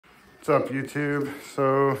What's up, YouTube?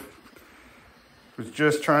 So, was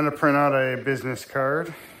just trying to print out a business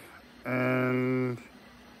card and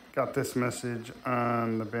got this message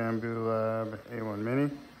on the Bambu Lab A1 Mini.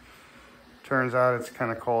 Turns out it's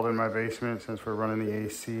kind of cold in my basement since we're running the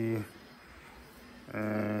AC,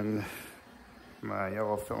 and my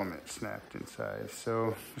yellow filament snapped inside.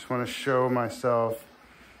 So, just want to show myself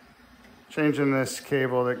changing this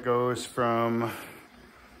cable that goes from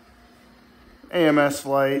AMS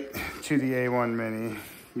Lite to the A1 Mini.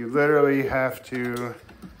 You literally have to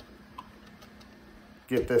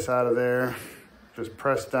get this out of there. Just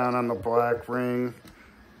press down on the black ring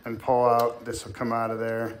and pull out. This will come out of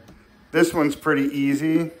there. This one's pretty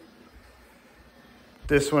easy.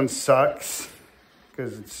 This one sucks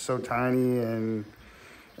because it's so tiny and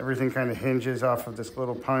everything kind of hinges off of this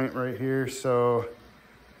little pint right here. So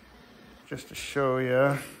just to show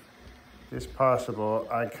you, it's possible.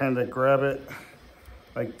 I kind of grab it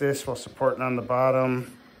like this while supporting on the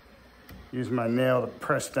bottom. Use my nail to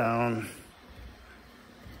press down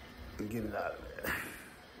and get it out of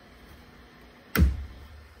there.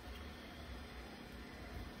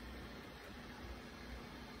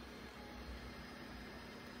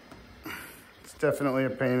 It's definitely a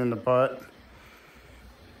pain in the butt,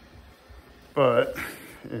 but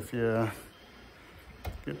if you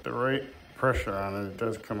get the right pressure on it, it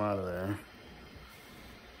does come out of there.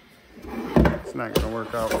 It's not gonna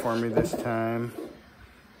work out for me this time,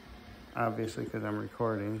 obviously, because I'm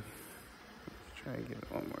recording. Let's try and give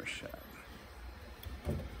it one more shot.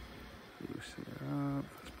 Loosen it up.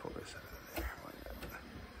 Let's pull this out of there.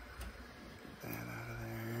 Get that out of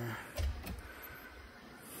there.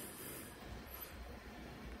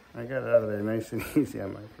 I got it out of there nice and easy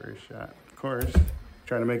on my first shot. Of course,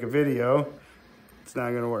 trying to make a video, it's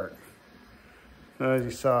not gonna work. So as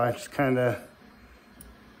you saw, I just kind of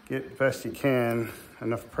get best you can,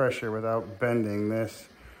 enough pressure without bending this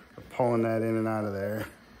or pulling that in and out of there.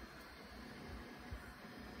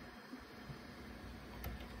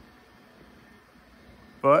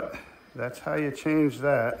 But that's how you change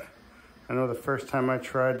that. I know the first time I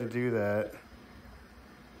tried to do that,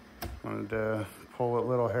 I wanted to pull what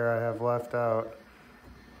little hair I have left out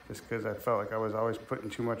just because I felt like I was always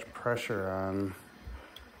putting too much pressure on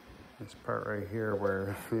this part right here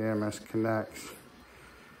where the AMS connects.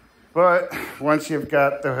 But once you've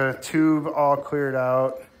got the tube all cleared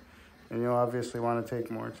out, and you'll obviously want to take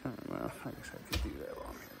more time. Well, I guess I could do that while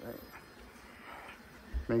I'm here, right?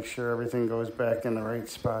 Make sure everything goes back in the right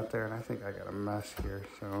spot there. And I think I got a mess here,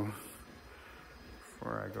 so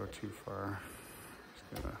before I go too far,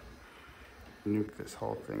 I'm just gonna nuke this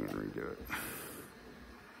whole thing and redo it.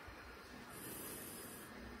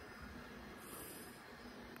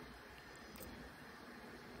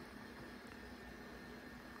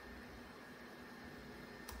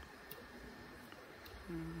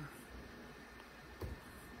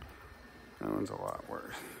 That one's a lot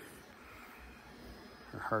worse.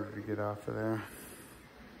 Or harder to get off of there.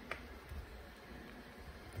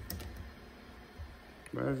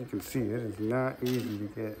 But as you can see, it is not easy to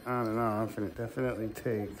get on and off, and it definitely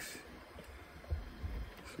takes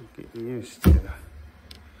some getting used to.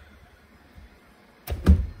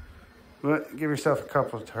 But give yourself a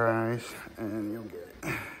couple of tries and you'll get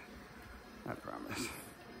it. I promise.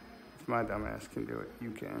 If my dumbass can do it, you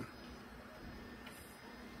can.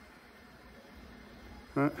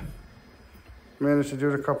 Managed to do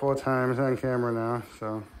it a couple of times on camera now,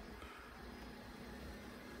 so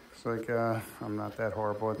it's like I'm not that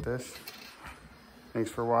horrible at this.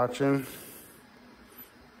 Thanks for watching.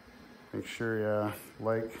 Make sure you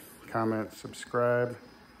like, comment, subscribe.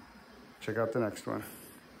 Check out the next one.